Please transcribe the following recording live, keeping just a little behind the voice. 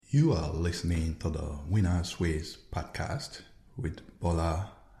You are listening to the Winners Ways podcast with Bola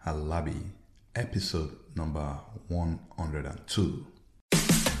Alabi, episode number 102.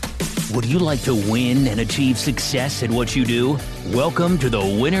 Would you like to win and achieve success at what you do? Welcome to the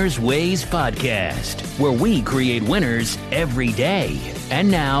Winners Ways podcast, where we create winners every day.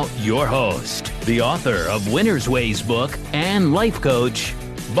 And now, your host, the author of Winners Ways book and life coach,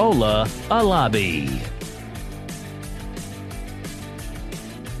 Bola Alabi.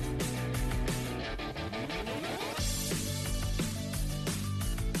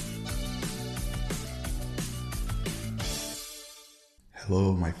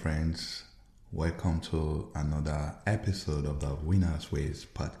 Hello, my friends. Welcome to another episode of the Winners Ways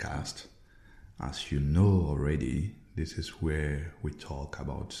podcast. As you know already, this is where we talk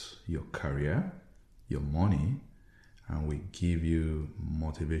about your career, your money, and we give you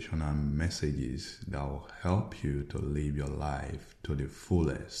motivational messages that will help you to live your life to the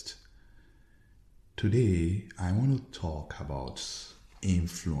fullest. Today, I want to talk about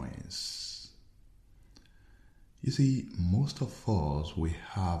influence. You see, most of us, we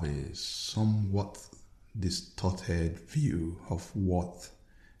have a somewhat distorted view of what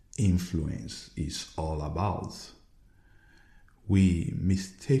influence is all about. We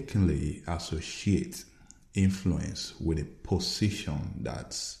mistakenly associate influence with a position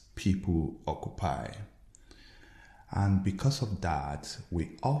that people occupy. And because of that,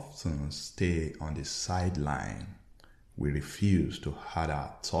 we often stay on the sideline. We refuse to add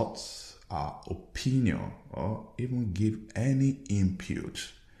our thoughts, our opinion, or even give any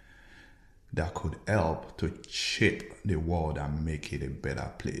input that could help to shape the world and make it a better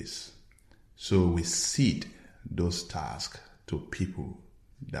place. So we cede those tasks to people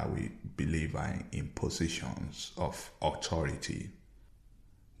that we believe are in positions of authority.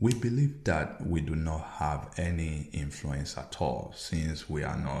 We believe that we do not have any influence at all, since we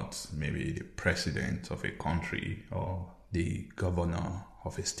are not maybe the president of a country or the governor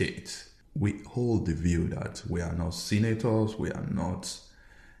of a state. We hold the view that we are not senators, we are not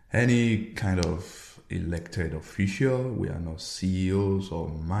any kind of elected official, we are not CEOs or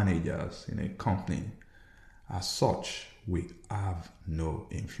managers in a company. As such, we have no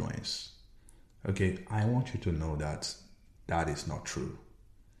influence. Okay, I want you to know that that is not true.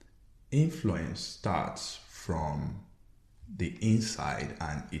 Influence starts from the inside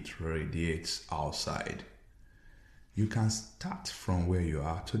and it radiates outside. You can start from where you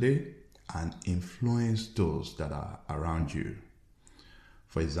are today and influence those that are around you.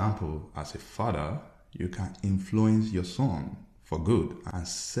 For example, as a father, you can influence your son for good and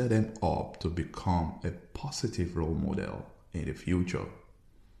set them up to become a positive role model in the future.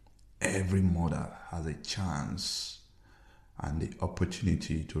 Every mother has a chance and the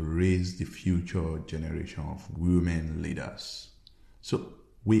opportunity to raise the future generation of women leaders. So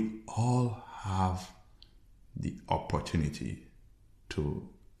we all have the opportunity to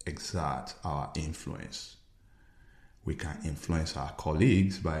exert our influence. We can influence our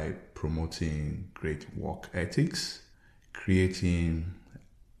colleagues by promoting great work ethics, creating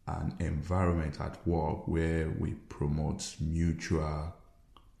an environment at work where we promote mutual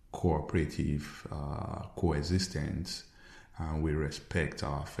cooperative coexistence and we respect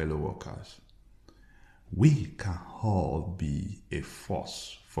our fellow workers. We can all be a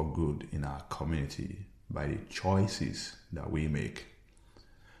force for good in our community by the choices that we make.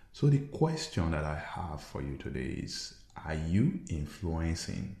 So the question that I have for you today is, are you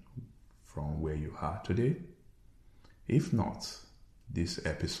influencing from where you are today? If not, this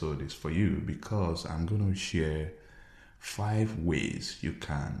episode is for you because I'm going to share 5 ways you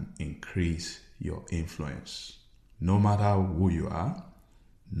can increase your influence. No matter who you are,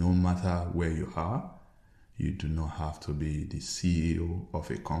 no matter where you are, you do not have to be the CEO of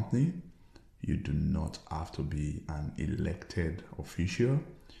a company. You do not have to be an elected official.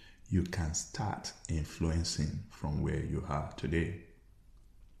 You can start influencing from where you are today.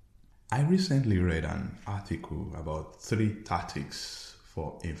 I recently read an article about 3 tactics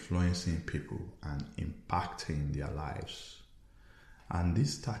for influencing people and impacting their lives. And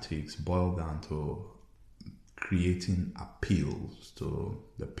these tactics boil down to creating appeals to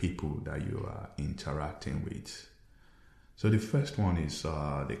the people that you are interacting with. So the first one is,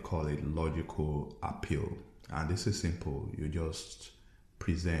 they call it logical appeal. And this is simple. You just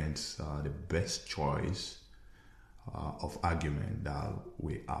present the best choice of argument that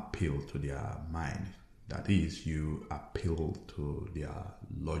will appeal to their mind. That is, you appeal to their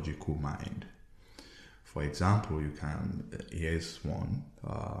logical mind. For example, here's one.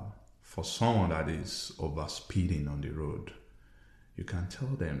 For someone that is over speeding on the road, you can tell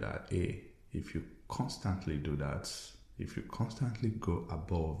them that, hey, if you constantly do that, If you constantly go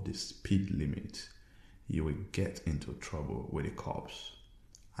above the speed limit, you will get into trouble with the cops,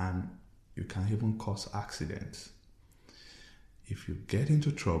 and you can even cause accidents. If you get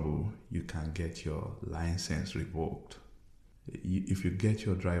into trouble, you can get your license revoked. If you get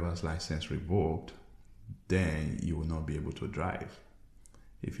your driver's license revoked, then you will not be able to drive.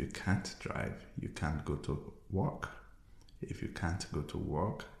 If you can't drive, you can't go to work. If you can't go to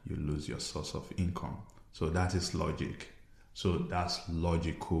work, you lose your source of income. So that is logic. So that's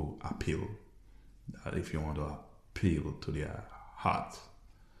logical appeal. That if you want to appeal to their heart.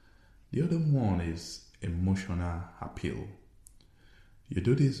 The other one is emotional appeal. You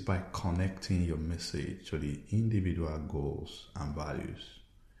do this by connecting your message to the individual goals and values.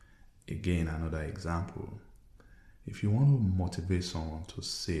 Again, another example. If you want to motivate someone to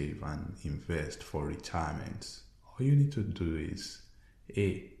save and invest for retirement, all you need to do is,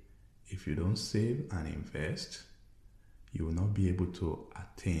 A, if you don't save and invest, you will not be able to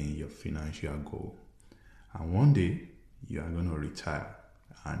attain your financial goal. And one day, you are going to retire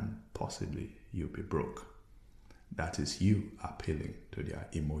and possibly you'll be broke. That is you appealing to their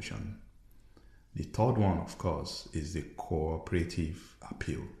emotion. The third one, of course, is the cooperative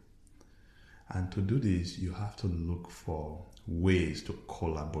appeal. And to do this, you have to look for ways to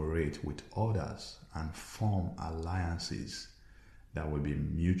collaborate with others and form alliances that will be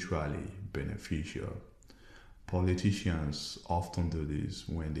mutually beneficial. Politicians often do this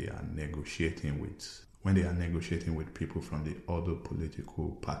when they are negotiating with people from the other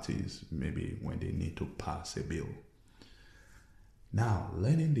political parties, maybe when they need to pass a bill. Now,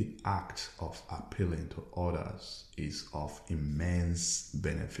 learning the act of appealing to others is of immense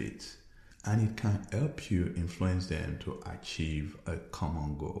benefit, and it can help you influence them to achieve a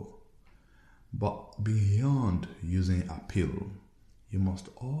common goal. But beyond using appeal, you must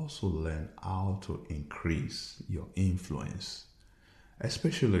also learn how to increase your influence,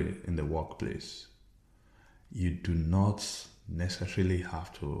 especially in the workplace. You do not necessarily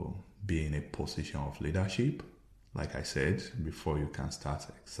have to be in a position of leadership. Like I said, before you can start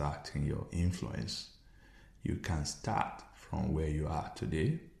exerting your influence, you can start from where you are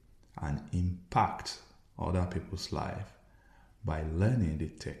today and impact other people's life by learning the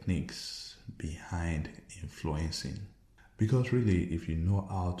techniques behind influencing. Because really, if you know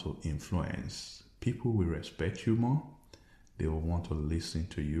how to influence, people will respect you more, they will want to listen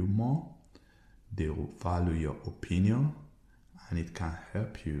to you more, they will value your opinion, and it can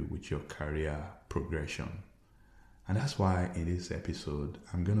help you with your career progression. And that's why in this episode,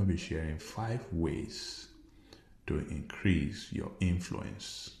 I'm going to be sharing 5 ways to increase your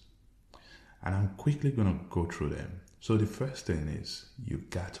influence. And I'm quickly going to go through them. So the first thing is you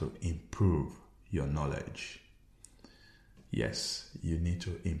got to improve your knowledge. Yes, you need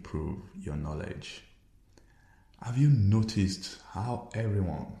to improve your knowledge. Have you noticed how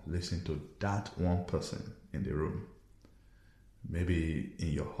everyone listens to that one person in the room? Maybe in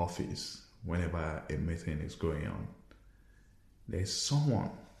your office, whenever a meeting is going on, there's someone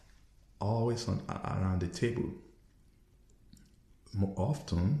always around the table. More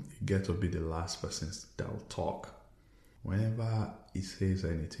often, you get to be the last person that will talk. Whenever he says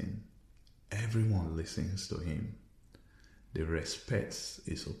anything, everyone listens to him. They respect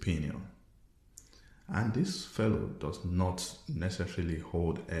his opinion. And this fellow does not necessarily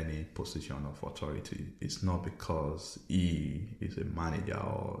hold any position of authority. It's not because he is a manager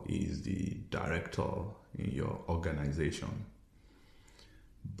or he is the director in your organization.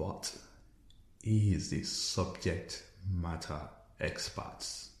 But he is the subject matter expert.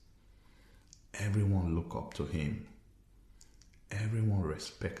 Everyone look up to him. Everyone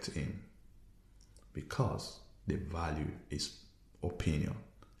respect him because they value his opinion.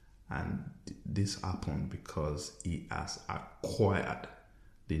 And this happened because he has acquired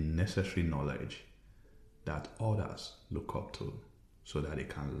the necessary knowledge that others look up to so that they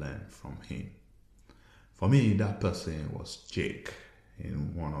can learn from him. For me, that person was Jake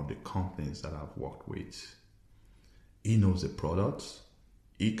in one of the companies that I've worked with. He knows the products.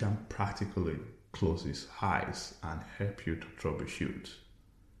 He can practically close his eyes and help you to troubleshoot.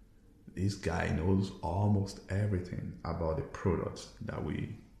 This guy knows almost everything about the products that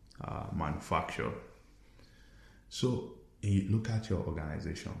we manufacture. So you look at your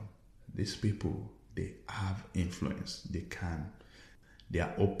organization. These people, they have influence.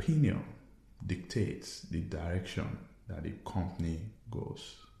 Their opinion dictates the direction that the company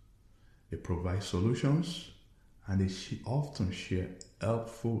goes. They provide solutions and they often share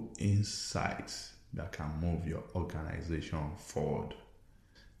helpful insights that can move your organization forward.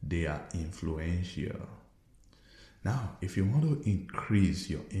 They are influential. Now, if you want to increase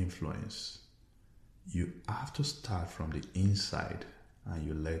your influence, You have to start from the inside and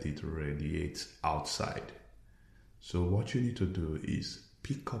you let it radiate outside. So what you need to do is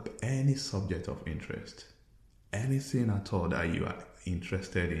pick up any subject of interest, anything at all that you are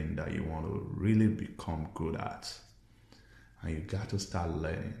interested in that you want to really become good at. And you got to start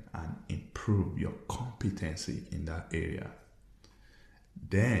learning and improve your competency in that area.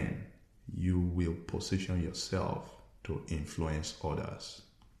 Then you will position yourself to influence others.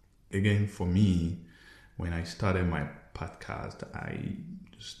 Again, for me, when I started my podcast, I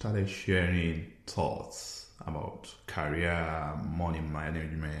started sharing thoughts about career, money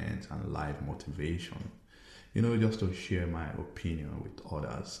management, and life motivation. Just to share my opinion with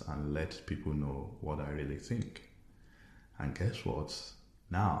others and let people know what I really think. And guess what?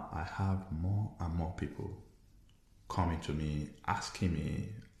 Now I have more and more people coming to me, asking me,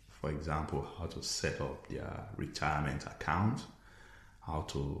 for example, how to set up their retirement account, how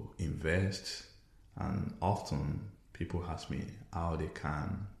to invest, and often people ask me how they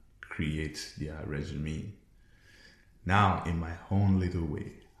can create their resume. Now, in my own little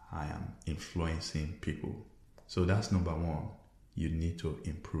way, I am influencing people. So that's number one. You need to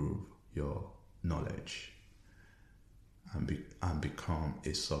improve your knowledge and become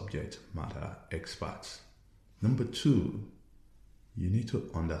a subject matter expert. Number two, you need to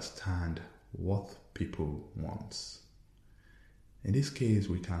understand what people want. In this case,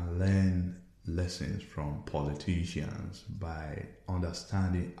 we can learn lessons from politicians by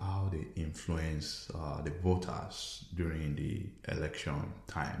understanding how they influence the voters during the election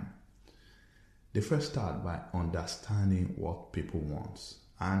time. They first start by understanding what people want,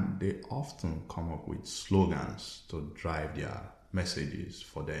 and they often come up with slogans to drive their messages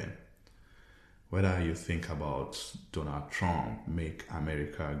for them. Whether you think about Donald Trump, Make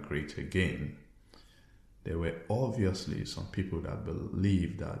America Great Again, there were obviously some people that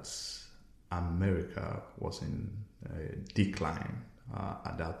believed that America was in decline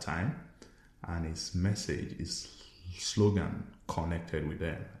at that time, and his message, his slogan connected with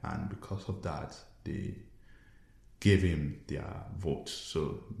them, and because of that, they gave him their vote.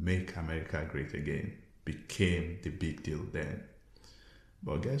 So Make America Great Again became the big deal then.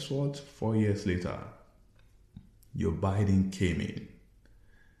 But guess what? 4 years later, Joe Biden came in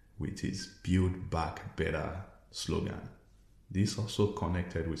with his Build Back Better slogan. This also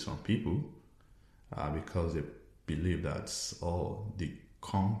connected with some people because they believe that the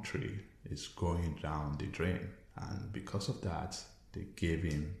country is going down the drain. And because of that, they gave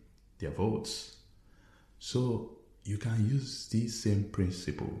him their votes. So you can use this same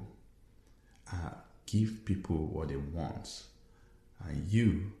principle, give people what they want, and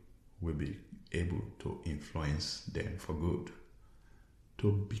you will be able to influence them for good.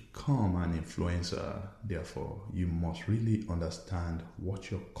 To become an influencer, therefore, you must really understand what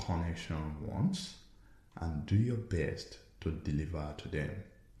your connection wants and do your best to deliver to them.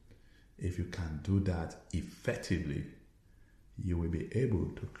 If you can do that effectively, you will be able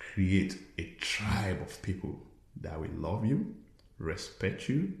to create a tribe of people that will love you, respect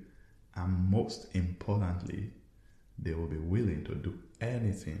you, and most importantly, they will be willing to do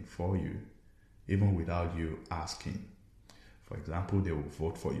anything for you, even without you asking. For example, they will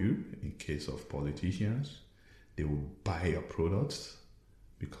vote for you in case of politicians. They will buy your products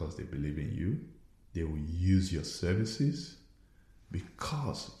because they believe in you. They will use your services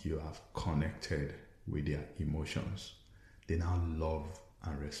because you have connected with their emotions. They now love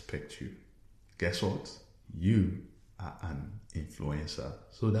and respect you. Guess what? You are an influencer.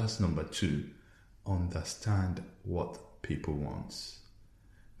 So that's number two. Understand what people want.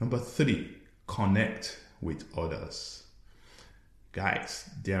 Number three, connect with others. Guys,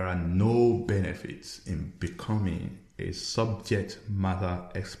 there are no benefits in becoming a subject matter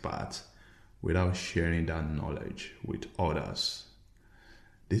expert without sharing that knowledge with others.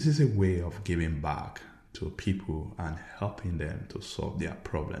 This is a way of giving back to people and helping them to solve their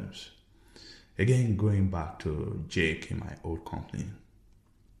problems. Again, going back to Jake in my old company.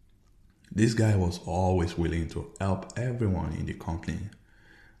 This guy was always willing to help everyone in the company.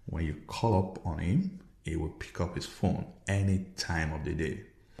 When you call up on him, he will pick up his phone any time of the day.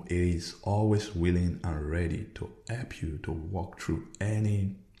 He is always willing and ready to help you to walk through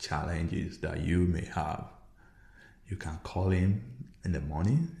any challenges that you may have. You can call him in the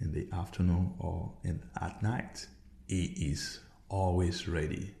morning, in the afternoon, or at night. He is always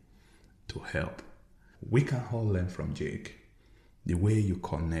ready to help. We can all learn from Jake. The way you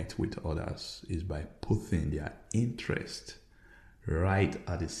connect with others is by putting their interest right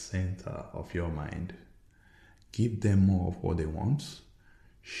at the center of your mind. Give them more of what they want,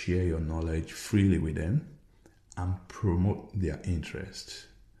 share your knowledge freely with them, and promote their interest.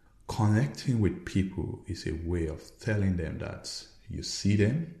 Connecting with people is a way of telling them that you see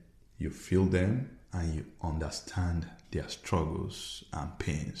them, you feel them, and you understand their struggles and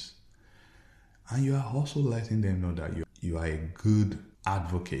pains. And you are also letting them know that you are a good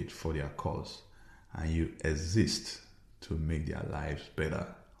advocate for their cause and you exist to make their lives better.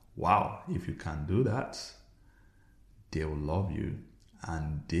 Wow, if you can do that, they will love you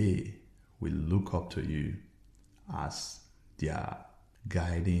and they will look up to you as their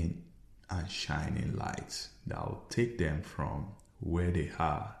guiding and shining light that will take them from where they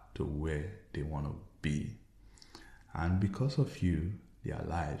are to where they want to be. And because of you, their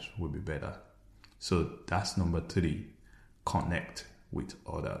lives will be better. So that's number 3, connect with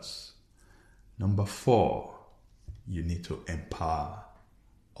others. Number 4, you need to empower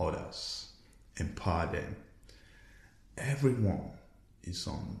others. Empower them. Everyone is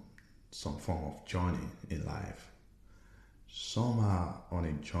on some form of journey in life. Some are on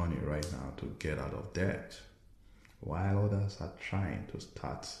a journey right now to get out of debt, while others are trying to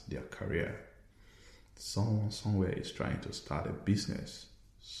start their career. Someone somewhere is trying to start a business.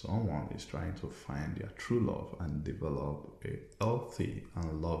 Someone is trying to find their true love and develop a healthy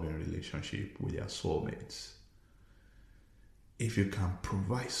and loving relationship with their soulmates. If you can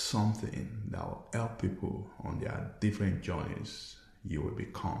provide something that will help people on their different journeys, you will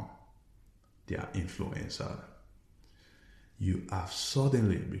become their influencer. You have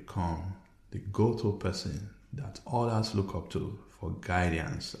suddenly become the go-to person that others look up to for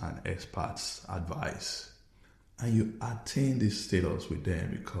guidance and experts' advice. And you attain this status with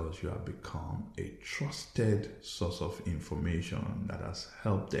them because you have become a trusted source of information that has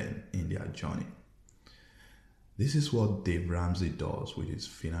helped them in their journey. This is what Dave Ramsey does with his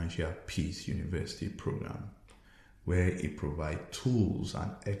Financial Peace University program, where he provides tools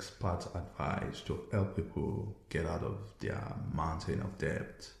and expert advice to help people get out of their mountain of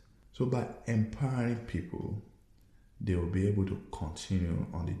debt. So by empowering people, they will be able to continue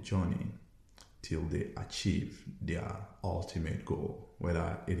on the journey till they achieve their ultimate goal,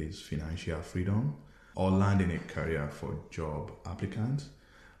 whether it is financial freedom or landing a career for job applicants,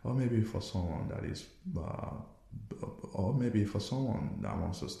 or maybe for someone that is or maybe for someone that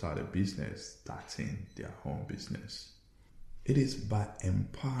wants to start a business, starting their own business. It is by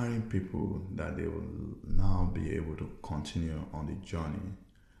empowering people that they will now be able to continue on the journey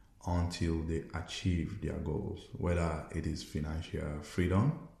until they achieve their goals, whether it is financial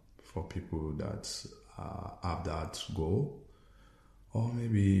freedom for people that have that goal, or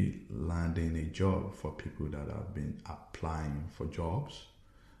maybe landing a job for people that have been applying for jobs,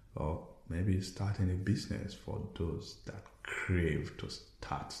 or maybe starting a business for those that crave to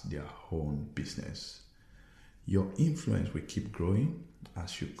start their own business. Your influence will keep growing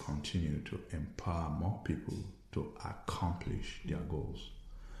as you continue to empower more people to accomplish their goals.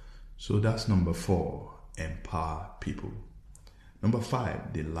 So that's number 4, empower people. Number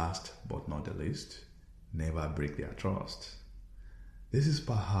 5, the last but not the least, never break their trust. This is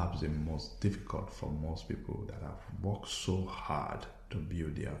perhaps the most difficult for most people that have worked so hard to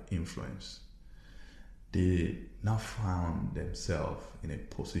build their influence. They now found themselves in a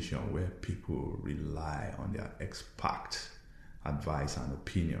position where people rely on their expert advice and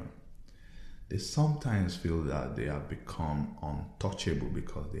opinion. They sometimes feel that they have become untouchable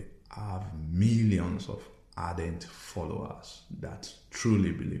because they have millions of ardent followers that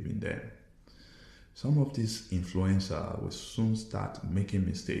truly believe in them. Some of these influencers will soon start making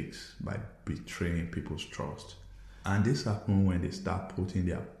mistakes by betraying people's trust. And this happens when they start putting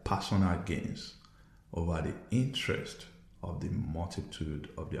their personal gains over the interest of the multitude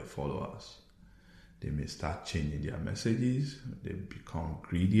of their followers. They may start changing their messages, they become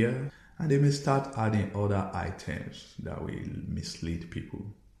greedier, and they may start adding other items that will mislead people.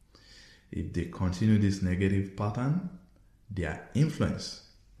 If they continue this negative pattern, their influence,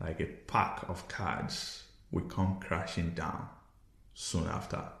 like a pack of cards, will come crashing down soon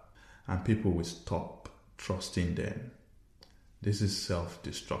after, and people will stop trusting them. This is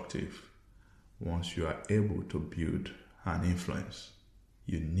self-destructive. Once you are able to build an influence,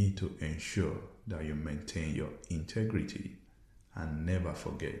 you need to ensure that you maintain your integrity and never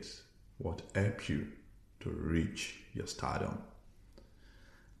forget what helped you to reach your stardom.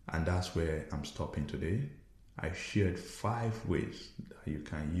 And that's where I'm stopping today. I shared 5 ways that you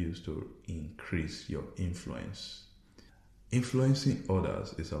can use to increase your influence. Influencing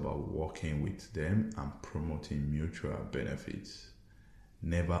others is about working with them and promoting mutual benefits.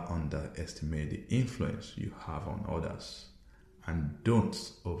 Never underestimate the influence you have on others, and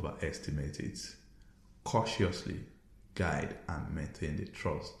don't overestimate it. Cautiously guide and maintain the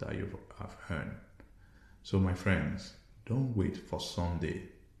trust that you have earned. So my friends, don't wait for someday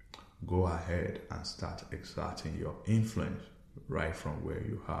go ahead and start exerting your influence right from where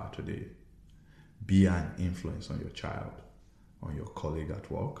you are today. Be an influence on your child, on your colleague at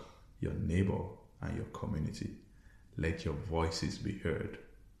work, your neighbor, and your community. Let your voices be heard.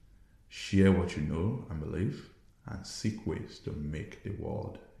 Share what you know and believe, and seek ways to make the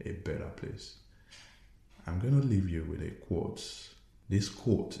world a better place. I'm going to leave you with a quote. This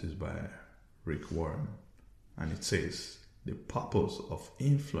quote is by Rick Warren, and it says, "The purpose of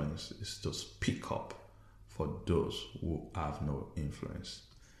influence is to speak up for those who have no influence."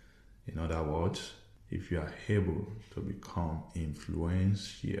 In other words, if you are able to become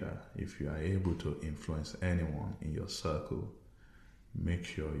influential, if you are able to influence anyone in your circle, make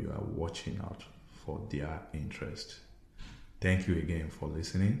sure you are watching out for their interest. Thank you again for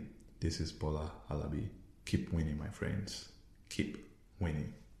listening. This is Bola Alabi. Keep winning, my friends. Keep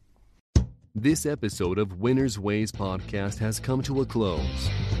winning. This episode of Winners Ways podcast has come to a close.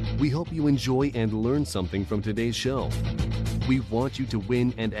 We hope you enjoy and learn something from today's show. We want you to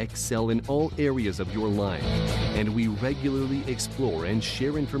win and excel in all areas of your life, and we regularly explore and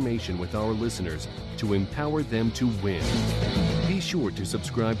share information with our listeners to empower them to win. Be sure to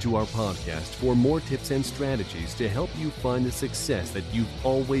subscribe to our podcast for more tips and strategies to help you find the success that you've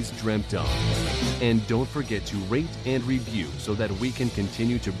always dreamt of. And don't forget to rate and review so that we can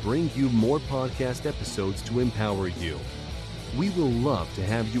continue to bring you more podcast episodes to empower you. We will love to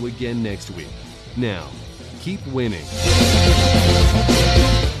have you again next week. Now, keep winning.